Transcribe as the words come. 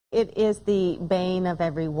It is the bane of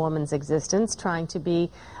every woman's existence, trying to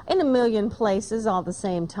be in a million places all at the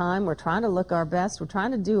same time. We're trying to look our best, we're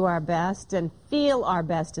trying to do our best and feel our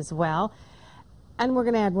best as well. And we're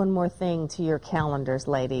going to add one more thing to your calendars,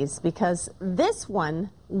 ladies, because this one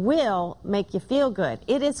will make you feel good.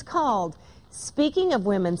 It is called Speaking of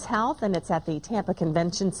Women's Health, and it's at the Tampa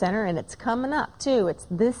Convention Center, and it's coming up, too. It's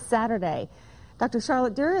this Saturday. Dr.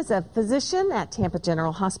 Charlotte Durr is a physician at Tampa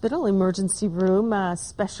General Hospital, emergency room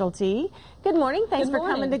specialty. Good morning. Thanks for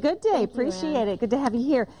coming to Good Day. Appreciate it. Good to have you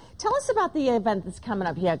here. Tell us about the event that's coming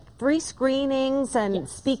up. You have free screenings and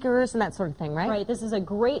speakers and that sort of thing, right? Right. This is a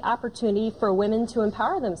great opportunity for women to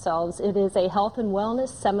empower themselves. It is a health and wellness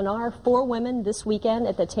seminar for women this weekend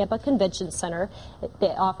at the Tampa Convention Center. They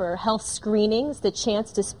offer health screenings, the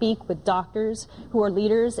chance to speak with doctors who are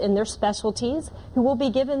leaders in their specialties, who will be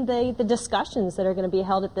given the discussions that are going to be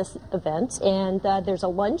held at this event. And there's a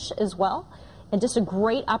lunch as well. And just a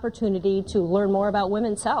great opportunity to learn more about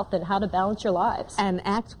women's health and how to balance your lives. And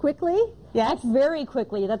act quickly? Yes. Act very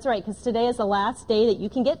quickly. That's right, because today is the last day that you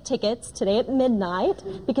can get tickets, today at midnight,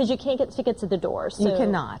 because you can't get tickets at the door. So you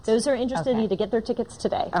cannot. Those who are interested need to get their tickets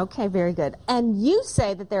today. Okay, very good. And you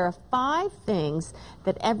say that there are 5 things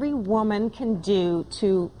that every woman can do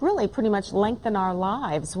to really pretty much lengthen our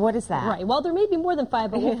lives. What is that? Right. Well, there may be more than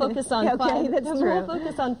 5, but we'll focus on 5. Okay, that's true. We'll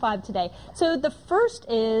focus on 5 today. So the first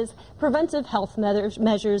is preventive health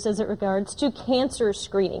measures as it regards to cancer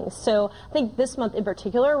screenings. So I think this month in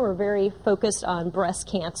particular, we're very focused on breast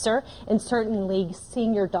cancer, and certainly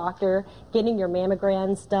seeing your doctor, getting your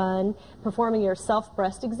mammograms done, performing your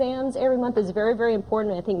self-breast exams every month is very, very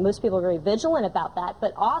important. I think most people are very vigilant about that,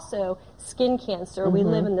 but also skin cancer. We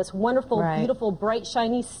live in this wonderful, beautiful, bright,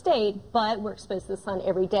 shiny state, but we're exposed to the sun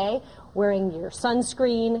every day. Wearing your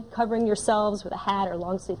sunscreen, covering yourselves with a hat or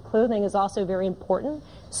long-sleeve clothing is also very important.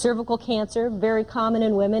 Cervical cancer, very common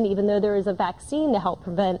in women, even though there is a vaccine to help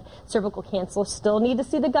prevent cervical cancer. Still need to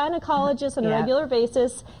see the gynecologist on a regular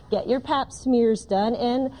basis, get your pap smears done,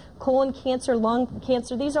 and colon cancer, lung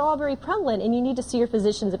cancer, these are all very prevalent, and you need to see your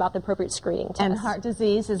physicians about the appropriate screening tests. And heart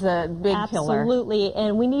disease is a big killer. Absolutely,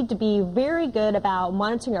 and we need to be very good about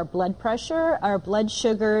monitoring our blood pressure, our blood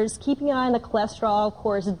sugars, keeping an eye on the cholesterol, of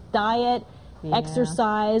course, diet,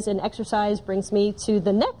 exercise, and exercise brings me to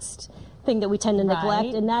the next thing that we tend to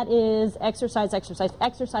neglect, and that is exercise.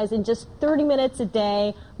 Exercise in just 30 minutes a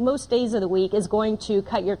day, most days of the week, is going to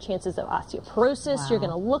cut your chances of osteoporosis. You're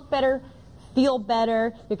going to look better, feel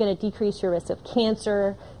better, you're going to decrease your risk of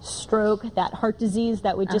cancer, stroke, that heart disease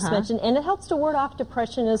that we just mentioned, and it helps to ward off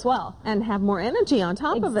depression as well. And have more energy on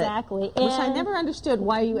top of it. Exactly. Which I never understood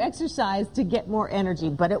why you exercise to get more energy,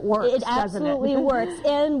 but it works, It absolutely works.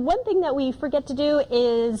 And one thing that we forget to do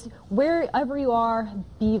is wherever you are,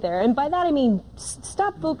 be there. And by that I mean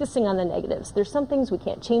stop focusing on the negatives. There's some things we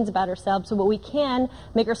can't change about ourselves, but we can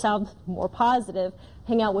make ourselves more positive.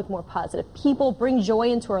 Hang out with more positive people, bring joy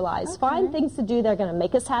into our lives. Find things to do that are going to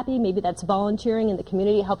make us happy. Maybe that's volunteering in the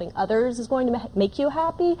community, helping others is going to make you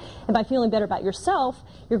happy. And by feeling better about yourself,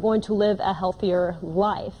 you're going to live a healthier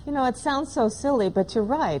life. You know, it sounds so silly, but you're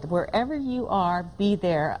right. Wherever you are, be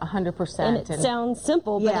there 100%. And it sounds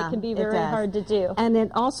simple, but it can be very hard to do. And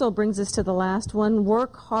it also brings us to the last one.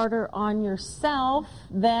 Work harder on yourself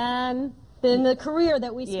than the career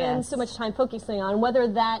that we spend so much time focusing on, whether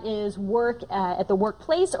that is work at the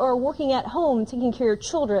workplace or working at home, taking care of your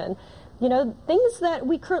children. You know, things that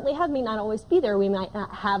we currently have may not always be there. We might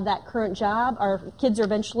not have that current job. Our kids are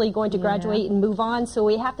eventually going to graduate and move on, so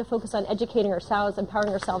we have to focus on educating ourselves,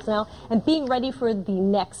 empowering ourselves now, and being ready for the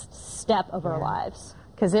next step of our lives.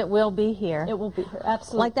 Because it will be here. It will be here,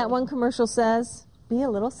 absolutely. Like that one commercial says, be a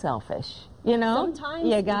little selfish. You know? Sometimes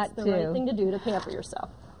it's the right thing to do to pamper yourself.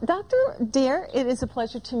 Dr. Durr, it is a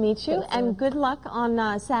pleasure to meet you, and good luck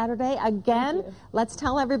on Saturday. Again, let's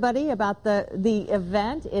tell everybody about the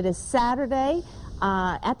event. It is Saturday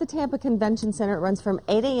at the Tampa Convention Center. It runs from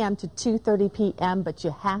 8 a.m. to 2:30 p.m., but you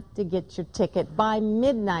have to get your ticket by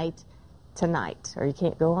midnight tonight, or you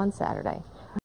can't go on Saturday.